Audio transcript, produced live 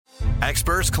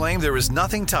Experts claim there is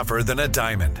nothing tougher than a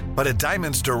diamond. But at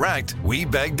Diamonds Direct, we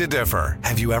beg to differ.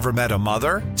 Have you ever met a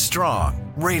mother? Strong,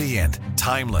 radiant,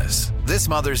 timeless. This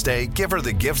Mother's Day, give her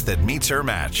the gift that meets her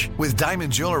match. With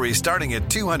diamond jewelry starting at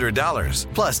 $200.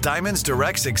 Plus Diamonds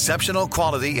Direct's exceptional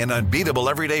quality and unbeatable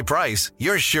everyday price,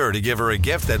 you're sure to give her a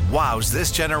gift that wows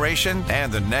this generation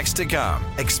and the next to come.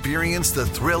 Experience the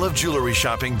thrill of jewelry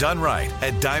shopping done right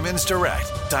at Diamonds Direct.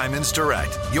 Diamonds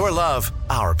Direct. Your love,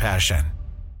 our passion.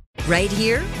 Right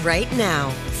here, right now.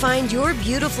 Find your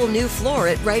beautiful new floor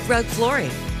at Right Rug Flooring.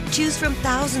 Choose from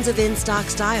thousands of in-stock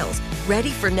styles, ready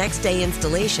for next day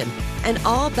installation, and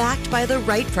all backed by the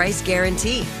right price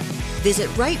guarantee. Visit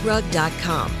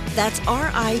rightrug.com. That's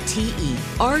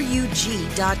RITERUG.com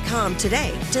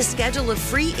today to schedule a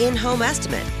free in-home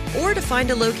estimate or to find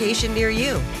a location near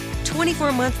you.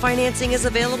 24-month financing is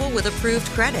available with approved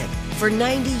credit. For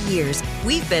 90 years,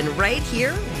 we've been right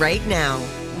here, right now.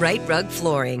 Right Rug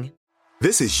Flooring.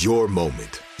 This is your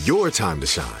moment, your time to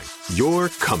shine, your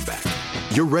comeback.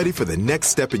 You're ready for the next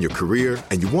step in your career,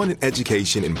 and you want an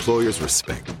education employers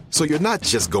respect. So you're not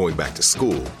just going back to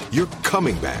school, you're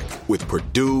coming back with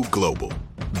Purdue Global.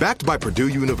 Backed by Purdue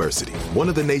University, one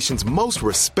of the nation's most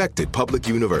respected public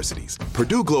universities,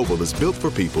 Purdue Global is built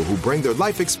for people who bring their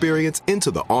life experience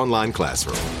into the online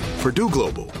classroom. Purdue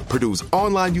Global, Purdue's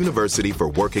online university for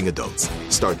working adults.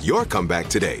 Start your comeback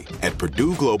today at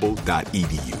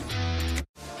purdueglobal.edu.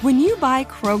 When you buy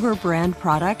Kroger brand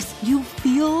products, you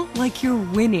feel like you're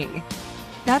winning.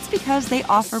 That's because they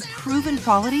offer proven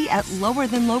quality at lower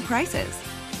than low prices.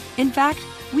 In fact,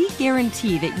 we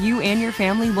guarantee that you and your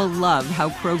family will love how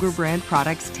Kroger brand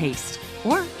products taste,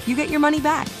 or you get your money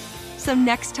back. So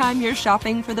next time you're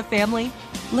shopping for the family,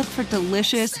 look for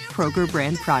delicious Kroger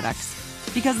brand products,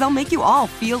 because they'll make you all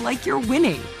feel like you're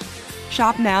winning.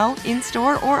 Shop now,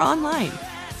 in-store, or online.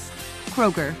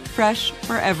 Kroger, fresh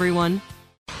for everyone.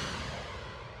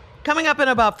 Coming up in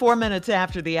about 4 minutes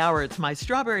after the hour, it's my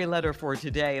strawberry letter for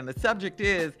today, and the subject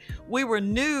is, we were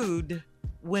nude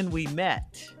when we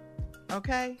met.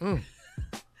 Okay?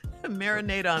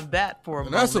 Marinate on that for a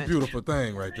moment. That's a beautiful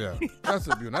thing right there. That's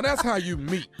a beautiful. Now, that's how you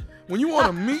meet. When you want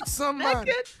to meet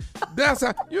somebody, that's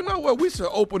how, you know what, we should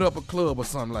open up a club or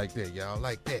something like that, y'all,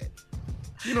 like that.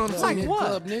 You know what I'm saying? Like what?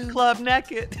 Club nude? Club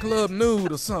naked. Club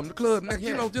nude or something. Club naked. Yeah.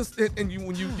 You know, just, and you,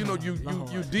 when you, you know, you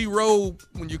derobe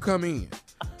when you come in.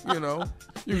 You know,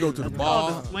 you can go to the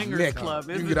bar, the swingers naked. club,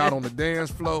 You isn't can get out it? on the dance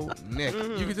floor,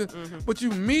 naked. You can just, but you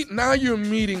meet, now you're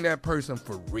meeting that person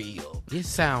for real. This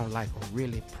sounds like a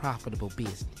really profitable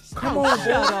business. Come on,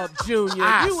 Shut boy. up, Junior.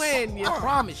 You and your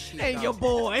promise you. and your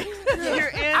boy. You're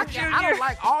in, I Junior. don't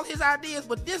like all his ideas,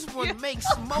 but this one makes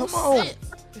most Come on.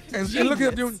 sense. And look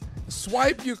at you.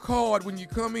 Swipe your card when you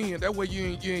come in. That way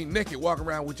you ain't naked walking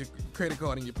around with your credit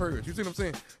card in your purse. You see what I'm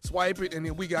saying? Swipe it, and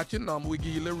then we got your number. We give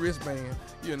you a little wristband.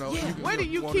 You know. Yeah. You can, Where do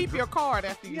you wanna keep drink- your card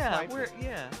after you Yeah, swipe it?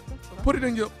 Put it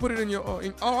in your. Oh,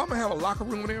 I'm gonna have a locker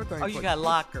room and everything. Oh, for you got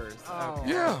lockers. Oh,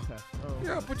 Yeah. okay. Oh.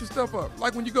 Yeah, put your stuff up.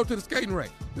 Like when you go to the skating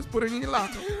rink, just put it in your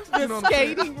locker. You know The what I'm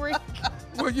saying? skating rink.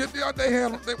 Well, they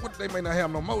had them. They may not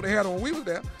have no more. They had them when we was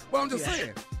there. But I'm just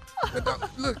saying.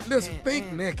 Look, listen.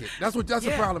 Think naked. That's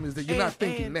the problem is that you're not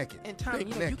thinking naked. And Tom, think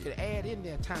you naked. could add in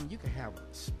there, Tom, you can have a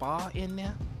spa in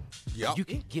there. Yep. You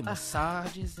can get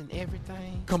massages and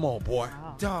everything. Come on, boy.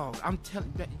 Dog, I'm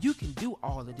telling you, you can do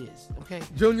all of this, okay?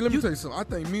 Junior, let me tell you something. I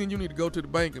think me and you need to go to the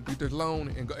bank and get this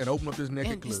loan and go, and open up this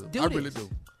naked And just club. do I this. really do.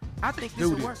 I think Do this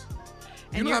will this. work.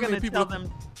 And know you're how many going to people- tell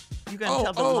them, you're going to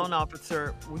tell the loan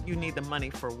officer you need the money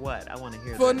for what? I want to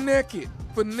hear For that. naked.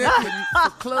 For naked.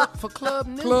 For club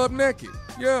nude. Club naked.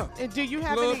 Yeah. And do you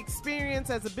have Club- any experience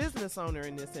as a business owner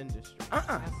in this industry?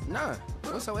 None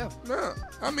whatsoever. Yeah.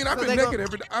 I mean, I've So been they naked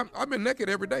every day. I've been naked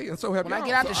every day, and so have When I y'all.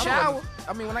 get out the So I don't-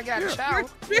 shower, when I get out the shower,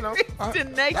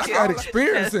 I got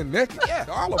experience in naked. Yeah.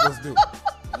 All of us do.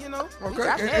 you know. Okay,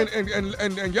 I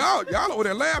and y'all over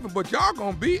there laughing, but y'all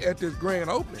gonna be at this grand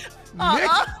opening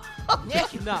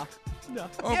naked. No.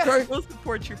 Okay. We'll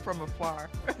support you from afar.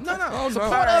 No. Oh, no.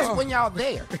 Support us when y'all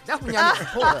there. That's when y'all need to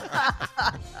support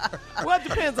us. Well, it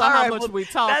depends on All how right, much well, we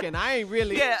talking. I ain't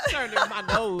really Yeah. turning my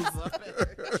nose up.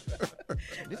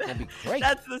 This gonna be great.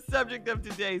 That's the subject of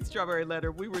today's Strawberry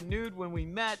Letter. We were nude when we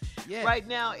met. Yes. Right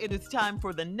now, it is time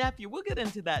for the nephew. We'll get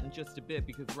into that in just a bit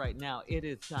because right now it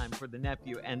is time for the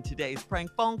nephew and today's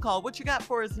prank phone call. What you got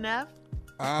for us, Neff?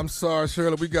 I'm sorry,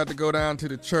 Shirley. We got to go down to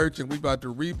the church and we about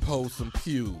to repost some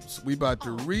pews. We about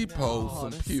to repost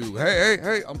some pews.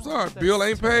 Hey, I'm sorry. Bill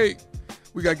ain't paid.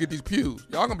 We got to get these pews.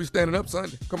 Y'all going to be standing up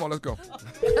Sunday. Come on, let's go.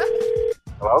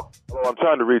 Hello? Hello, I'm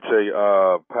trying to reach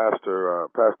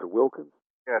Pastor Wilkins.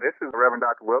 Yeah, this is Reverend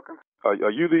Dr. Wilkins. Are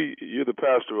you the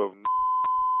pastor of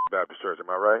Baptist Church, am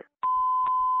I right?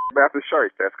 Baptist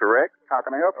Church, that's correct. How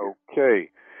can I help you? Okay.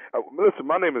 Listen,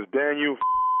 my name is Daniel,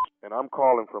 and I'm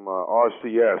calling from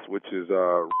RCS, which is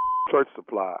Church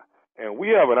Supply. And we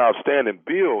have an outstanding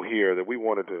bill here that we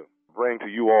wanted to bring to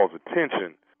you all's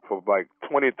attention for like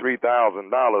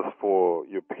 $23,000 for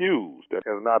your pews that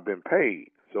has not been paid.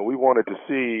 So we wanted to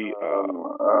see...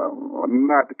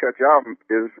 not to cut you off,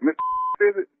 is Mr.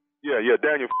 is it? Yeah,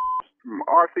 Daniel From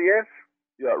RCS?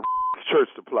 Yeah, Church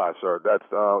Supply, sir. That's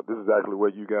this is actually where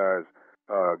you guys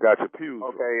got your pews.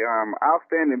 Okay,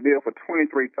 outstanding bill for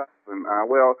 $23,000.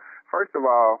 Well, first of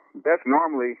all, that's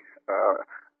normally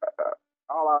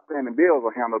all outstanding bills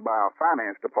are handled by our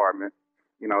finance department.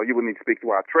 You know, you would need to speak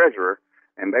to our treasurer,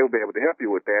 and they will be able to help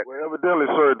you with that. Well, evidently,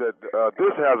 sir, that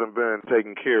this hasn't been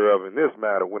taken care of in this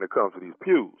matter when it comes to these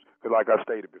pews. Because like I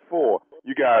stated before,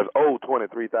 you guys owe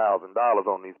 $23,000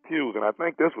 on these pews, and I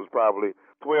think this was probably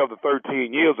 12 to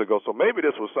 13 years ago. So maybe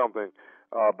this was something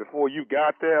before you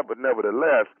got there, but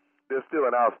nevertheless, there's still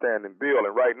an outstanding bill.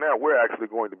 And right now, we're actually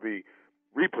going to be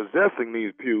repossessing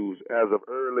these pews as of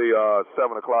early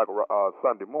 7 o'clock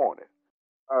Sunday morning.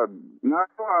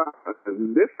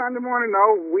 This Sunday morning,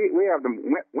 no. We have the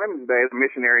Women's Day. The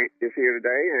missionary is here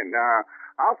today, and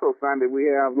also Sunday we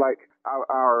have like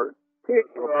our kids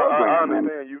I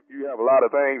understand you have a lot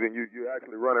of things, and you're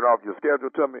actually running off your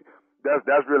schedule to me.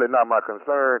 That's really not my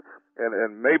concern,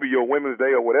 and maybe your Women's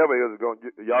Day or whatever it is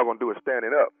y'all gonna do it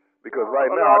standing up, because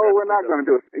right now. No, we're not gonna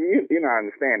do it. You're not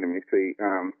understanding me. See,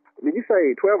 did you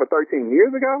say 12 or 13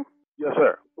 years ago? Yes,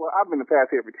 sir. Well, I've been the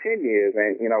past here for 10 years,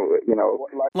 and, you know.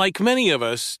 Like many of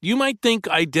us, you might think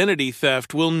identity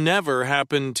theft will never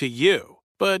happen to you.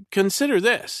 But consider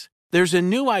this. There's a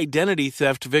new identity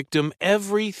theft victim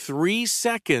every 3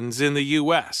 seconds in the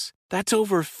U.S. That's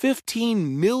over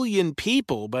 15 million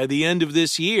people by the end of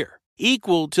this year,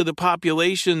 equal to the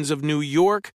populations of New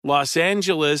York, Los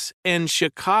Angeles, and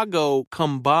Chicago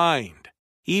combined.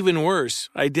 Even worse,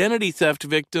 identity theft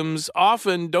victims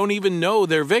often don't even know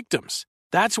they're victims.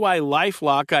 That's why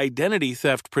LifeLock Identity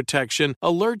Theft Protection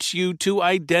alerts you to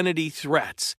identity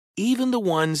threats, even the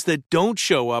ones that don't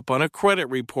show up on a credit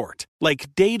report,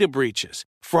 like data breaches,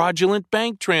 fraudulent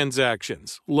bank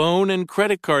transactions, loan and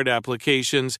credit card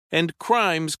applications, and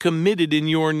crimes committed in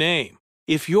your name.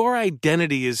 If your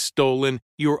identity is stolen,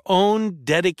 your own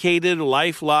dedicated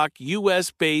LifeLock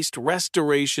U.S.-based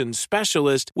restoration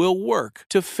specialist will work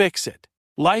to fix it.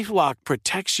 LifeLock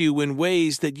protects you in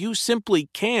ways that you simply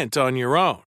can't on your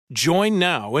own. Join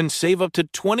now and save up to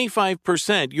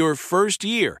 25% your first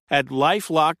year at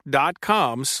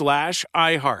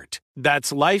LifeLock.com/iHeart.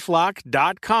 That's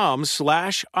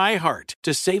LifeLock.com/iHeart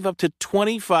to save up to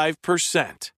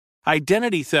 25%.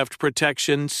 Identity theft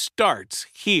protection starts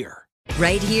here.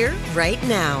 Right here, right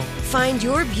now. Find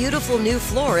your beautiful new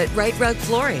floor at Right Rug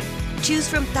Flooring. Choose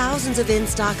from thousands of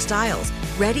in-stock styles,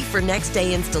 ready for next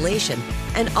day installation,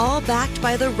 and all backed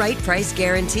by the right price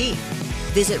guarantee.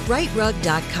 Visit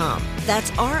rightrug.com.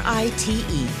 That's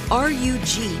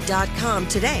RITERUG.com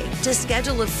today to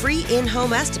schedule a free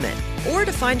in-home estimate or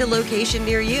to find a location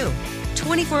near you.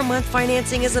 24-month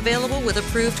financing is available with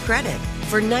approved credit.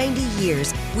 For 90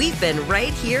 years, we've been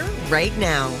right here, right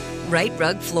now. Right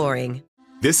Rug Flooring.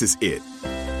 This is it.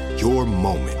 Your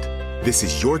moment. This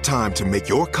is your time to make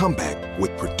your comeback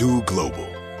with Purdue Global.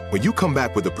 When you come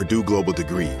back with a Purdue Global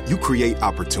degree, you create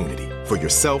opportunity for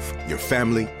yourself, your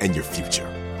family, and your future.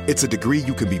 It's a degree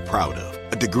you can be proud of,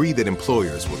 a degree that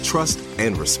employers will trust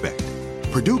and respect.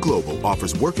 Purdue Global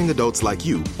offers working adults like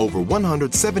you over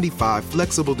 175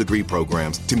 flexible degree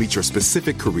programs to meet your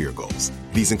specific career goals.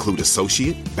 These include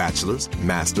associate, bachelor's,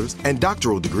 master's, and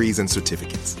doctoral degrees and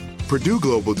certificates. Purdue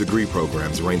Global degree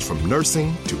programs range from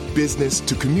nursing to business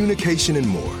to communication and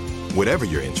more. Whatever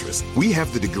your interest, we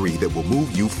have the degree that will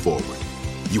move you forward.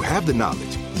 You have the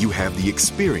knowledge, you have the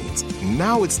experience.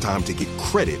 Now it's time to get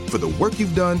credit for the work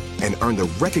you've done and earn the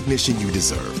recognition you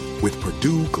deserve with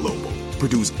Purdue Global,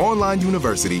 Purdue's online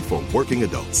university for working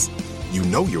adults. You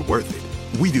know you're worth it.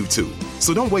 We do too.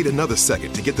 So don't wait another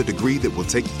second to get the degree that will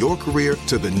take your career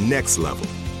to the next level.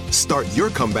 Start your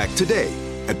comeback today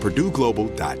at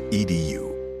purdueglobal.edu.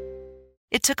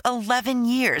 It took 11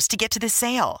 years to get to this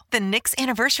sale. The Knix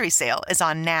Anniversary Sale is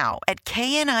on now at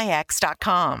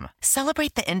knix.com.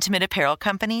 Celebrate the intimate apparel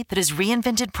company that has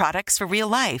reinvented products for real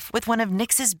life with one of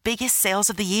Knix's biggest sales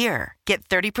of the year. Get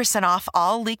 30% off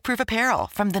all leak-proof apparel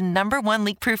from the #1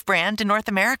 leak-proof brand in North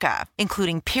America,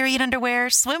 including period underwear,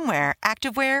 swimwear,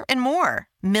 activewear, and more.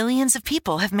 Millions of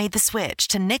people have made the switch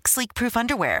to Knix leak-proof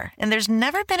underwear, and there's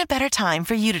never been a better time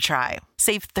for you to try.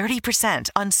 Save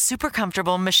 30% on super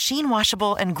comfortable, machine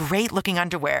washable, and great looking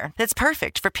underwear that's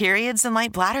perfect for periods and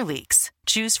light bladder leaks.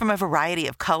 Choose from a variety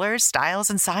of colors, styles,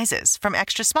 and sizes, from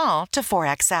extra small to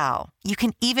 4XL. You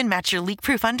can even match your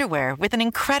leak-proof underwear with an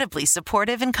incredibly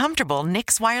supportive and comfortable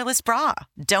Knix wireless bra.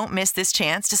 Don't miss this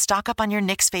chance to stock up on your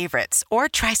Knix favorites or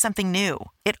try something new.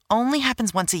 It only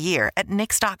happens once a year at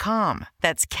Knix.com.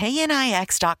 That's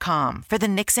KNIX.com for the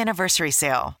Knix anniversary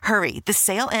sale. Hurry, the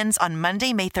sale ends on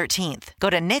Monday, May 13th.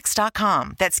 Go to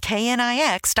Knix.com. That's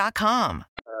KNIX.com.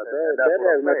 That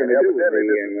has nothing to do with me.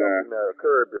 And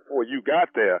occurred before you got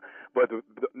there, but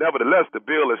nevertheless, the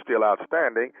bill is still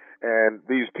outstanding, and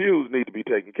these pews need to be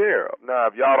taken care of. Now,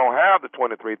 if y'all don't have the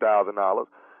 $23,000,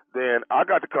 then I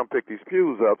got to come pick these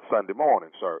pews up Sunday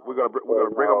morning, sir. We're gonna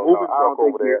bring a moving truck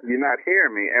over there. You're not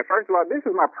hearing me. And first of all, this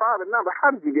is my private number. How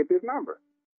did you get this number?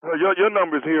 Your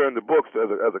number's here in the books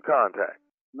as a contact.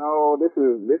 No, this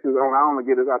is I only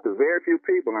get this out to very few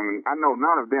people, and I know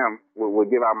none of them will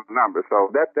give out my number. So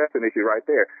that's an issue right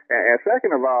there. And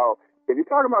second of all, if you're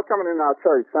talking about coming in our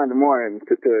church Sunday morning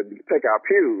to take our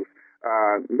pews,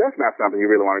 that's not something you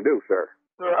really want to do, sir.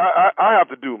 Sir, I have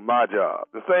to do my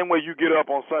job. The same way you get up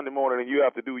on Sunday morning and you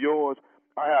have to do yours,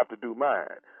 I have to do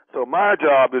mine. So my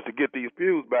job is to get these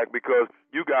pews back because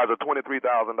you guys are $23,000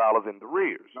 in the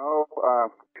rears. No,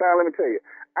 Kyle, let me tell you,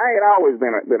 I ain't always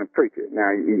been a preacher.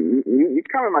 Now, you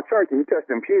come in my church and you touch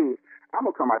them pews, I'm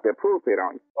gonna come out there pulpit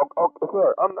on you. Okay,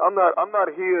 sir, I'm not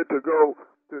here to go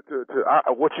to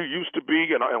what you used to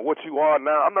be and what you are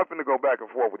now. I'm not going to go back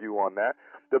and forth with you on that.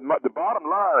 The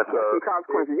bottom line, sir, the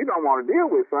consequences you don't want to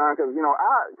deal with, son, because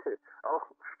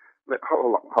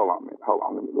hold on,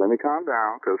 let me calm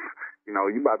down, because you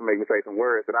about to make me say some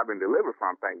words that I've been delivered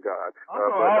from, thank God.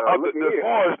 I'm going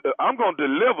to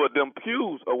deliver them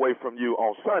pews away from you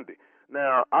on Sunday.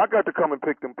 Now, I got to come and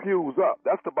pick them pews up.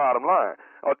 That's the bottom line.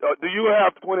 Do you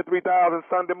have $23,000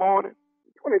 Sunday morning?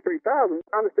 $23,000?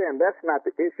 Understand, that's not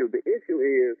the issue. The issue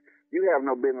is you have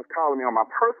no business calling me on my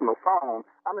personal phone.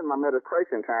 I'm in my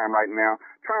meditation time right now,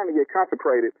 trying to get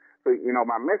consecrated for,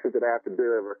 my message that I have to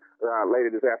deliver later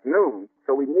this afternoon.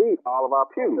 So we need all of our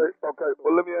pews. Okay.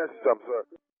 Well, let me ask you something, sir.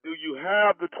 Do you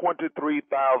have the $23,000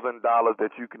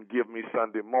 that you can give me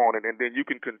Sunday morning, and then you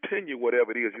can continue whatever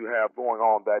it is you have going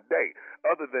on that day?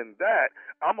 Other than that,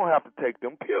 I'm going to have to take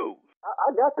them pews.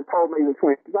 I got the total me the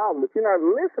 $20,000, but you're not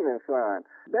listening, son.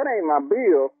 That ain't my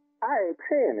bill. I ain't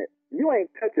paying it. You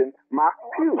ain't touching my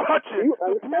pews. You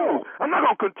understand? I'm not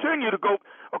going to continue to go.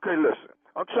 Okay, listen.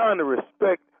 I'm trying to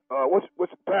respect.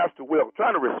 What's Pastor Wilkins? I'm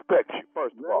trying to respect you,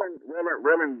 first of all.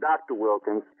 Reverend Dr.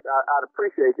 Wilkins. I'd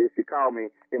appreciate it if you call me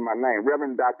in my name,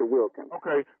 Reverend Dr. Wilkins.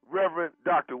 Okay, Reverend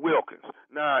Dr. Wilkins.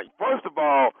 Now, first of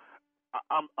all,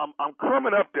 I'm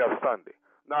coming up there Sunday.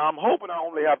 Now, I'm hoping I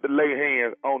only have to lay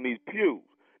hands on these pews.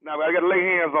 Now, if I got to lay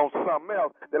hands on something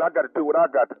else, then I got to do what I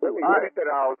got to do.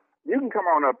 You can come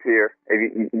on up here.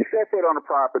 If you set foot on the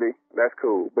property, that's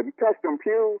cool. But you touch them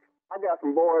pews, I got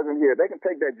some boys in here. They can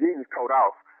take that Jesus coat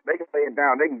off. They can lay it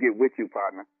down. They can get with you,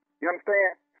 partner. You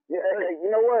understand? Yeah. Hey, you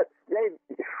know what? Yea,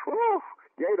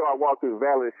 though I walk through the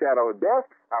valley of the shadow of death,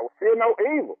 I will fear no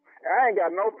evil. I ain't got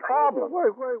no problem.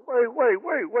 Wait. You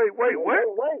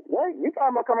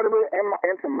talking about coming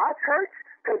into my church,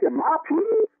 taking my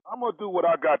pews? I'm going to do what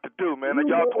I got to do, man. And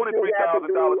y'all $23,000. I'm going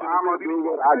to do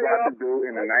what I got to do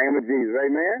in the name of Jesus.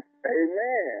 Amen?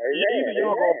 Amen. Either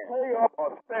y'all going to pay up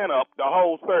or stand up the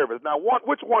whole service. Now,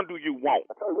 which one do you want?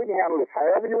 I told you we can handle this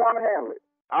however you want to handle it.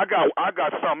 I got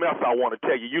something else I want to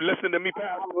tell you. You listening to me,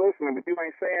 Pastor? I'm listening, but you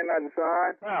ain't saying nothing,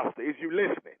 son. Pastor, is you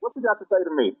listening? What you got to say to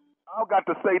me? I've got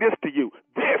to say this to you.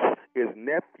 This is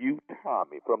Nephew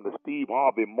Tommy from the Steve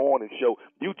Harvey Morning Show.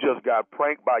 You just got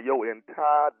pranked by your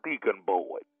entire deacon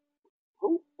board.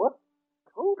 Who? What?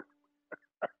 Who?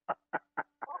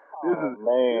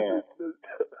 Man.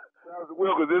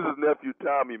 Wilkins, this is Nephew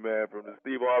Tommy, man, from the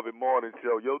Steve Harvey Morning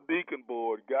Show. Your deacon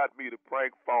board got me to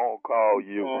prank phone call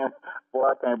you. Man, boy,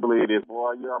 I can't believe this,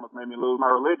 boy. You almost made me lose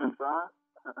my religion, son.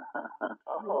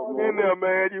 Hung in there,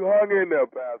 man. You hung in there,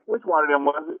 Pastor. Which one of them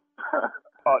was it?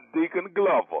 Deacon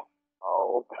Glover.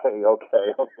 Oh,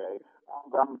 okay.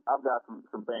 I've got some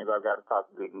things I've got to talk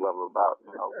to Deacon Glover about,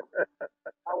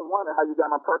 I was wondering how you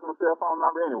got my personal cell phone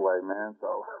number anyway, man,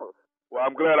 so. Well,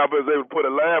 I'm glad I was able to put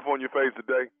a laugh on your face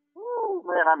today. Oh,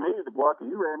 man, I needed it, boy, 'cause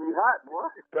you ran me hot,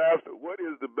 boy. Pastor, what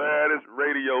is the baddest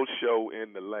radio show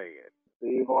in the land?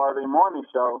 Steve Harvey Morning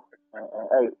Show.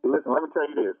 Hey, listen, let me tell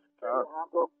you this.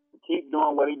 Uncle, keep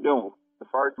doing what he's doing. The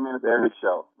first minute of every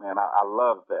show. Man, I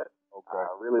love that. Okay.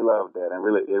 I really love that, and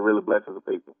it really blesses the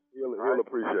people. He'll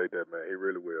appreciate that, man. He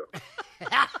really will.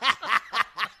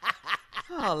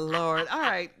 Oh, Lord. All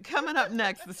right. Coming up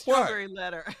next, the strawberry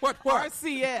letter. What?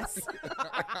 RCS.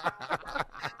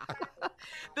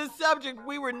 The subject,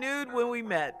 we were nude when we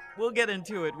met. We'll get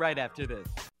into it right after this.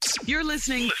 You're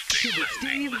listening to the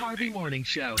Steve Harvey Morning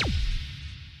Show.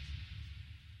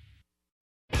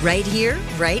 Right here,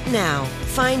 right now.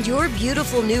 Find your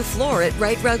beautiful new floor at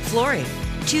Right Rug Flooring.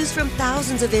 Choose from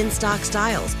thousands of in-stock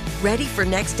styles, ready for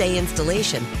next day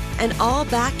installation, and all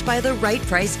backed by the right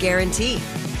price guarantee.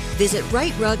 Visit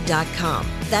rightrug.com.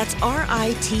 That's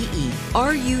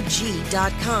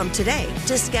RITERUG.com today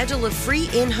to schedule a free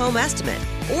in-home estimate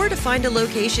or to find a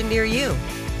location near you.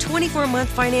 24-month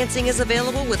financing is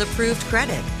available with approved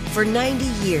credit. For 90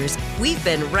 years, we've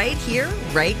been right here,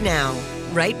 right now.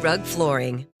 Right Rug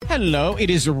Flooring. Hello, it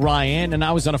is Ryan, and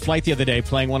I was on a flight the other day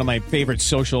playing one of my favorite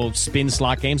social spin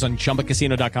slot games on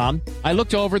ChumbaCasino.com. I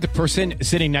looked over at the person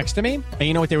sitting next to me, and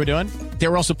you know what they were doing? They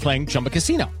were also playing Chumba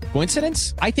Casino.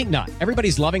 Coincidence? I think not.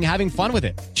 Everybody's loving having fun with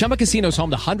it. Chumba Casino is home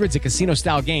to hundreds of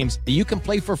casino-style games that you can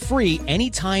play for free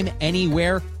anytime,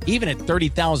 anywhere, even at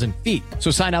 30,000 feet.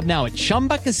 So sign up now at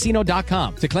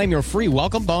ChumbaCasino.com to claim your free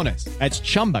welcome bonus. That's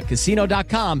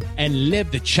ChumbaCasino.com and live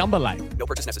the Chumba life. No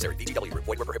purchase necessary. VGW. Void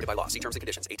where prohibited by law. See terms and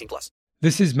conditions. 18+.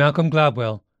 This is Malcolm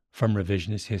Gladwell from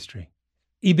Revisionist History.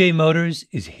 eBay Motors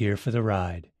is here for the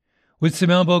ride. With some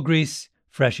elbow grease,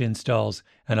 fresh installs,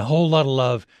 and a whole lot of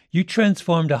love, you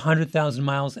transformed 100,000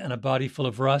 miles and a body full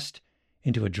of rust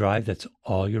into a drive that's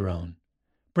all your own.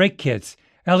 Brake kits,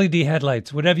 LED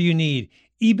headlights, whatever you need,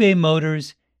 eBay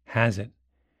Motors has it.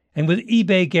 And with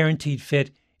eBay Guaranteed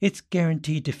Fit, it's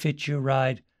guaranteed to fit your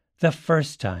ride the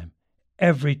first time,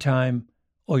 every time,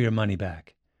 or your money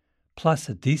back. Plus,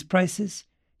 at these prices,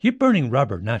 you're burning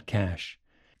rubber, not cash.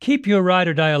 Keep your ride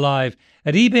or die alive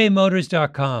at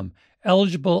ebaymotors.com.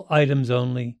 Eligible items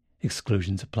only.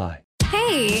 Exclusions apply.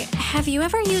 Hey, have you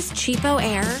ever used Cheapo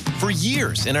Air? For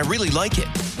years, and I really like it.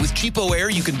 With Cheapo Air,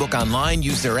 you can book online,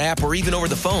 use their app, or even over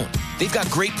the phone. They've got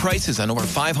great prices on over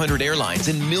 500 airlines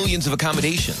and millions of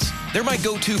accommodations. They're my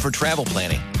go-to for travel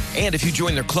planning. And if you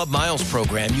join their Club Miles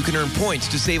program, you can earn points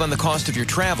to save on the cost of your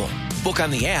travel. Book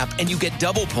on the app, and you get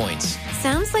double points.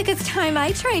 Sounds like it's time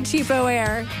I tried Cheapo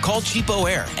Air. Call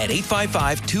Cheapo Air at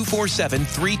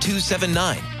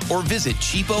 855-247-3279 or visit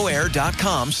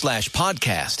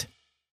cheapoair.com/podcast.